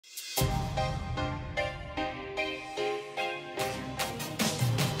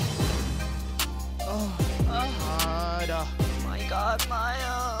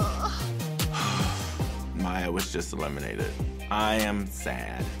was just eliminated. I am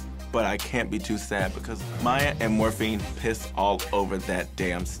sad, but I can't be too sad because Maya and Morphine pissed all over that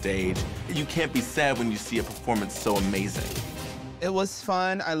damn stage. You can't be sad when you see a performance so amazing. It was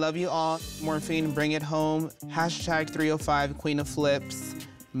fun. I love you all. Morphine, bring it home. Hashtag 305 Queen of Flips,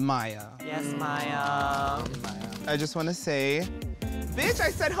 Maya. Yes, Maya. I just want to say, bitch,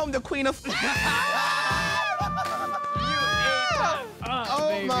 I sent home the Queen of... Oh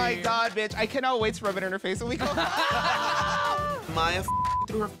baby. my God, bitch. I cannot wait to rub it in her face when we go. Maya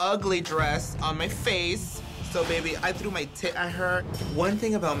threw her ugly dress on my face. So, baby, I threw my tit at her. One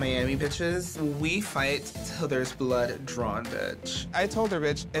thing about Miami, bitches, we fight till there's blood drawn, bitch. I told her,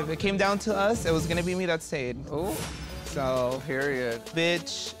 bitch, if it came down to us, it was gonna be me that stayed. Ooh. So, Period.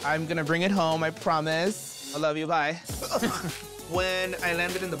 bitch, I'm gonna bring it home, I promise. I love you, bye. When I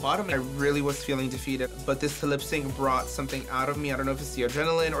landed in the bottom, I really was feeling defeated, but this lip sync brought something out of me. I don't know if it's the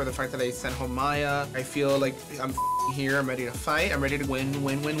adrenaline or the fact that I sent home Maya. I feel like I'm here, I'm ready to fight, I'm ready to win,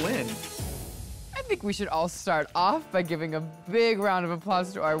 win, win, win. I think we should all start off by giving a big round of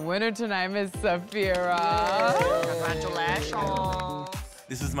applause to our winner tonight, Miss Safira. Congratulations.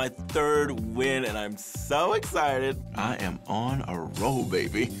 This is my third win, and I'm so excited. I am on a roll,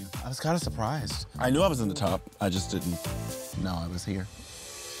 baby. I was kind of surprised. I knew I was in the top. I just didn't know I was here.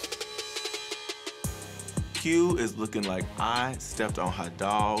 Q is looking like I stepped on her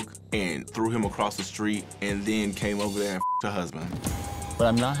dog and threw him across the street and then came over there and f***ed her husband. But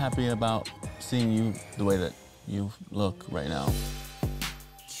I'm not happy about seeing you the way that you look right now.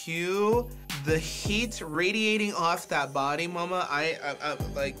 Q, the heat radiating off that body, mama, I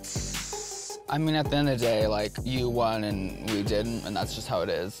like... I mean, at the end of the day, like, you won and we didn't, and that's just how it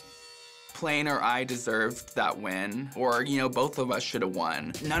is. Plain or I deserved that win, or, you know, both of us should have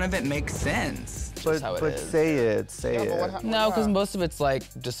won. None of it makes sense. But say it, say it. No, because most of it's, like,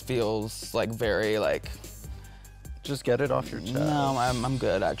 just feels, like, very, like... Just get it off your chest. No, I'm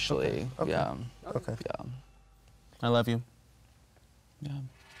good, actually. Okay. Yeah. Okay. Yeah. I love you. Yeah.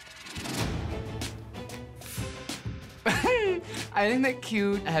 I think that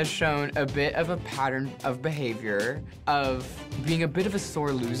Q has shown a bit of a pattern of behavior of being a bit of a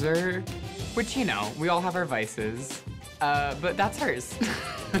sore loser, which, you know, we all have our vices, but that's hers.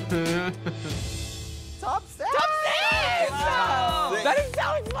 Top 6! Top 6! Wow. That is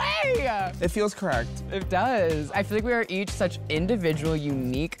so exciting! It feels correct. It does. I feel like we are each such individual,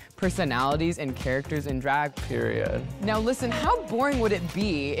 unique personalities and characters in drag. Period. Now listen, how boring would it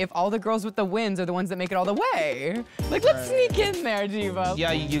be if all the girls with the wins are the ones that make it all the way? Like, let's sneak in there, Diva.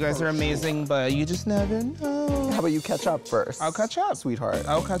 Yeah, you guys are amazing, but you just never know. How about you catch up first? I'll catch up. Sweetheart.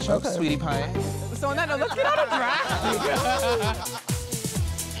 I'll catch up, sweetie pie. So on that note, let's get out of drag.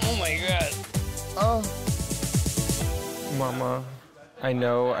 Oh my God. Oh. Mama, I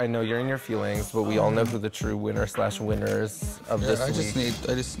know you're in your feelings, but we all know who the true winner/winners of this week.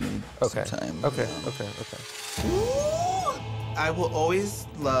 I just need Okay. some time. Okay. I will always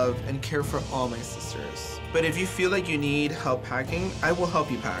love and care for all my sisters. But if you feel like you need help packing, I will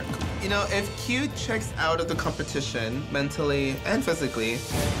help you pack. You know, if Q checks out of the competition mentally and physically,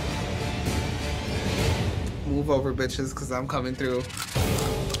 move over, bitches, because I'm coming through.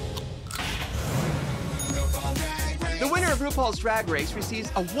 The winner of RuPaul's Drag Race receives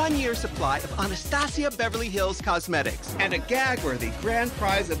a one-year supply of Anastasia Beverly Hills Cosmetics and a gag-worthy grand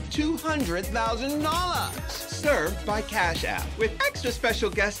prize of $200,000, served by Cash App, with extra special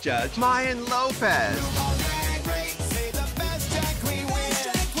guest judge Mayan Lopez.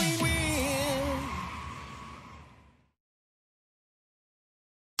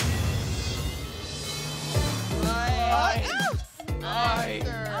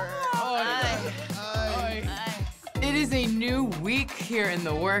 It is a new week here in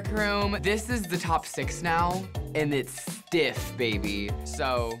the workroom. This is the top 6 now, and it's stiff, baby.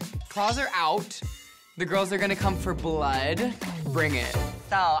 So, claws are out. The girls are gonna come for blood. Bring it.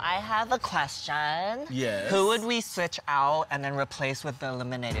 So, I have a question. Yes. Who would we switch out and then replace with the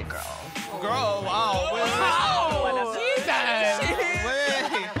eliminated girl? Girl, wow. Oh, Jesus!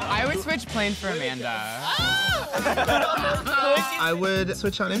 I would switch Plain for Amanda. I would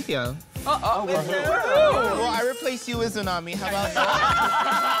switch out Impia. Well, I replace you with Tsunami. How about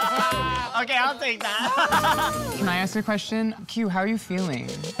that? Okay, I'll take that. Can I ask a question? Q, how are you feeling?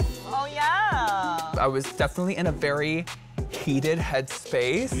 Oh, yeah. I was definitely in a very heated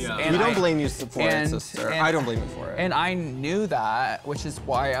headspace. We And don't blame you for it, and- sister. and- I don't blame you for it. And I knew that, which is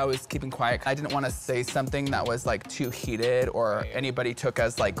why I was keeping quiet. I didn't want to say something that was like too heated or anybody took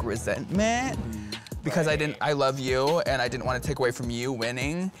as like resentment. Because I love you, and I didn't want to take away from you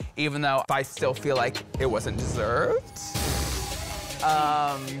winning, even though I still feel like it wasn't deserved.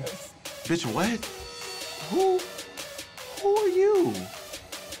 Bitch, what? Who are you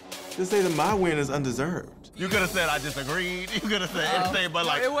to say that my win is undeserved? You could have said I disagreed. You could have said anything, but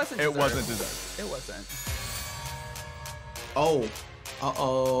like, it wasn't deserved. It wasn't deserved. It wasn't. Oh.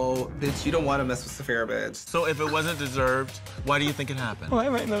 Uh-oh. Bitch, you don't want to mess with Saphira, bitch. So if it wasn't deserved, why do you think it happened? Why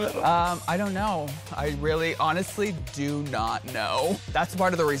am I in the middle? I don't know. I really, honestly do not know. That's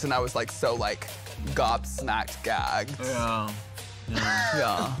part of the reason I was like so like gobsmacked gagged. Yeah.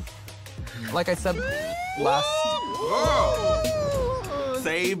 Yeah. Like I said last...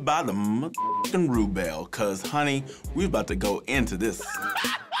 Saved by the motherfucking RuPaul, cause honey, we about to go into this.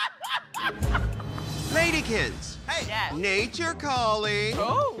 Ladykins, Hey. Yes. nature calling.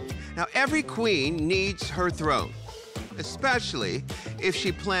 Oh. Now, every queen needs her throne, especially if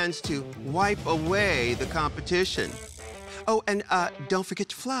she plans to wipe away the competition. Oh, and don't forget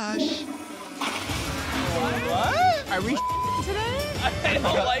to flush. What? Are we today? I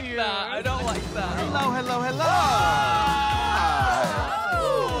don't like that. I don't like that. Hello, hello, hello.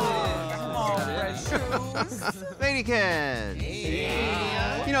 Ladykins.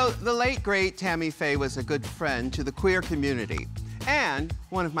 You know, the late, great Tammy Faye was a good friend to the queer community and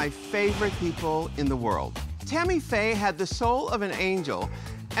one of my favorite people in the world. Tammy Faye had the soul of an angel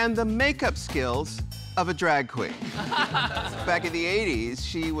and the makeup skills of a drag queen. Back in the 80s,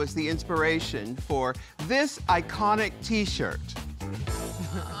 she was the inspiration for this iconic t-shirt.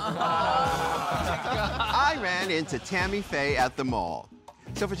 I ran into Tammy Faye at the mall.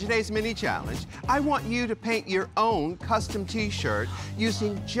 So for today's mini challenge, I want you to paint your own custom t-shirt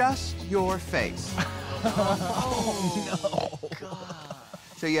using just your face. Oh, no. God.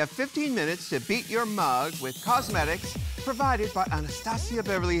 So you have 15 minutes to beat your mug with cosmetics provided by Anastasia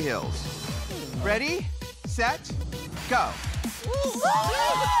Beverly Hills. Ready, set, go.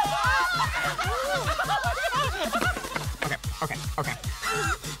 Okay.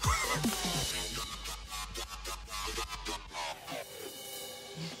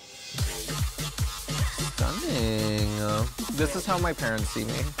 Stunning. This is how my parents see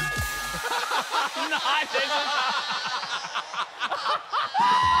me.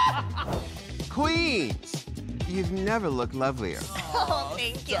 Queens, you've never looked lovelier. Oh,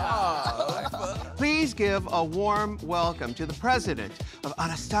 thank you. Please give a warm welcome to the president of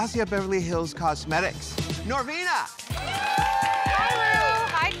Anastasia Beverly Hills Cosmetics, Norvina.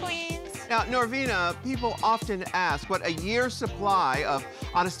 Hi, Queens. Now, Norvina, people often ask what a year's supply of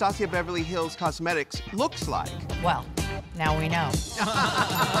Anastasia Beverly Hills Cosmetics looks like. Well, now we know.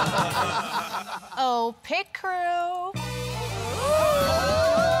 Oh, pit crew.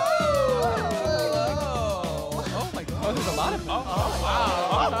 Oh, there's a lot of them.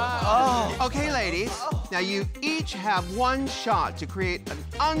 Okay, ladies. Now, you each have one shot to create an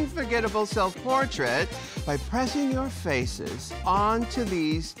unforgettable self-portrait by pressing your faces onto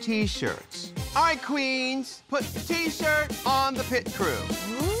these t-shirts. All right, queens, put the t-shirt on the pit crew.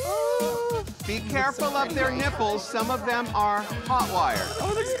 Be careful of their nipples. Some of them are hot wired. Oh,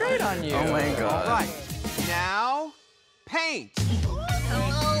 it looks great on you. Oh my God. All right, now, paint.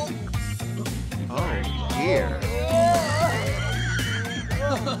 Oh, dear.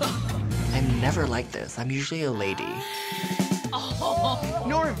 I'm never like this. I'm usually a lady.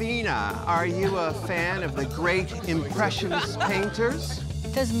 Norvina, are you a fan of the great Impressionist painters?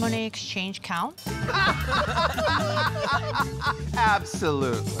 Does Monet Exchange count?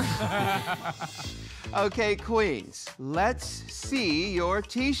 Absolutely. Okay, queens, let's see your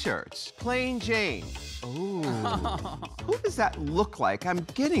t-shirts. Plain Jane. Ooh. Who does that look like? I'm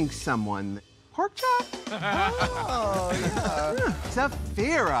getting someone. Pork chop? Oh, yeah.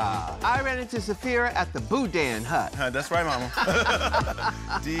 Saphira. I ran into Saphira at the Boudin Hut. That's right, Mama.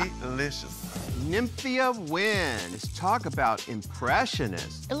 Delicious. Nymphia wins. Talk about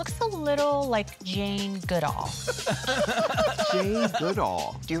impressionist. It looks a little like Jane Goodall. Jane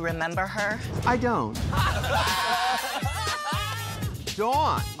Goodall. Do you remember her? I don't.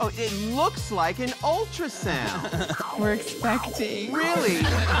 Dawn. Oh, it looks like an ultrasound. We're expecting. Really?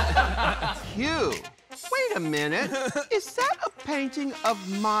 Hugh. Wait a minute. Is that a painting of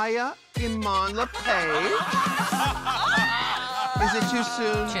Maya Iman LePage? Is it too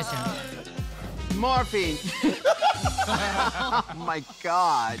soon? Too soon. Morphine. Oh my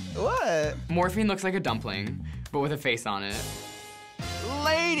God. What? Morphine looks like a dumpling, but with a face on it.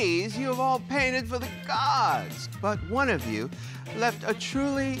 Ladies, you have all painted for the gods, but one of you left a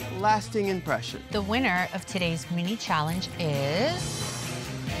truly lasting impression. The winner of today's mini challenge is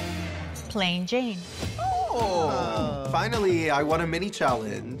Plain Jane. Oh. Finally, I won a mini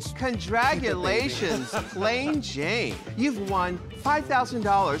challenge. Congratulations, Plain Jane. You've won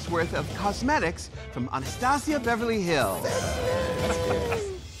 $5,000 worth of cosmetics from Anastasia Beverly Hills.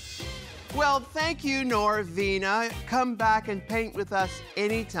 Well, thank you, Norvina. Come back and paint with us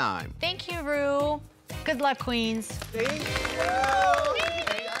anytime. Thank you, Ru. Good luck, queens. Thank you.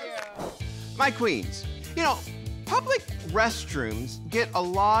 My queens, you know, public restrooms get a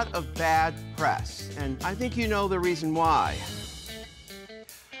lot of bad press, and I think you know the reason why.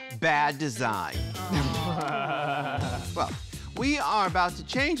 Bad design. Well, we are about to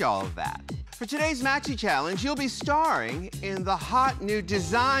change all of that. For today's Maxi Challenge, you'll be starring in the hot new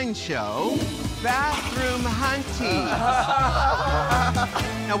design show, Bathroom Hunties.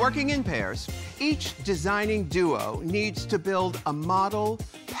 Now, working in pairs, each designing duo needs to build a model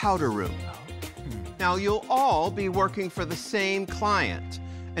powder room. Now, you'll all be working for the same client,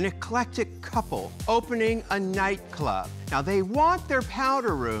 an eclectic couple opening a nightclub. Now, they want their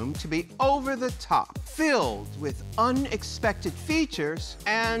powder room to be over the top, filled with unexpected features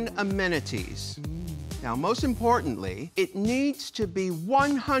and amenities. Now, most importantly, it needs to be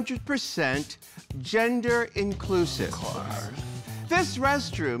 100% gender inclusive. This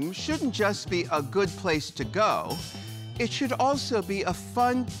restroom shouldn't just be a good place to go, it should also be a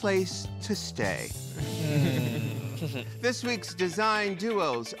fun place to stay. This week's design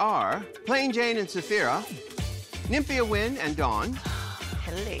duos are Plain Jane and Saphira, Nymphia Wynn and Dawn,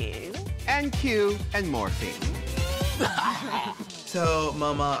 Hello. and Q and Morphine. So,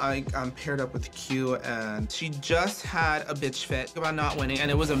 Mama, I'm paired up with Q, and she just had a bitch fit about not winning, and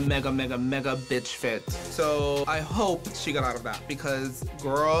it was a mega bitch fit. So I hope she got out of that because,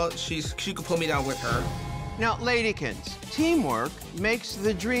 girl, she could pull me down with her. Now, Ladykins, teamwork makes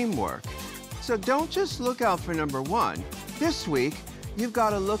the dream work. So don't just look out for number 1. This week, you've got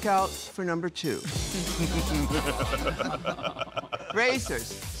to look out for number 2. Racers,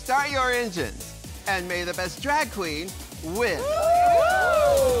 start your engines, and may the best drag queen win.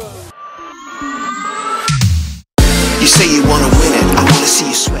 You say you want to win it, I want to see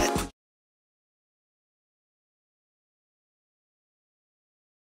you sweat.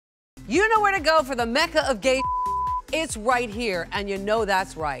 You know where to go for the mecca of gay. It's right here, and you know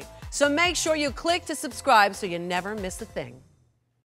that's right. So make sure you click to subscribe so you never miss a thing.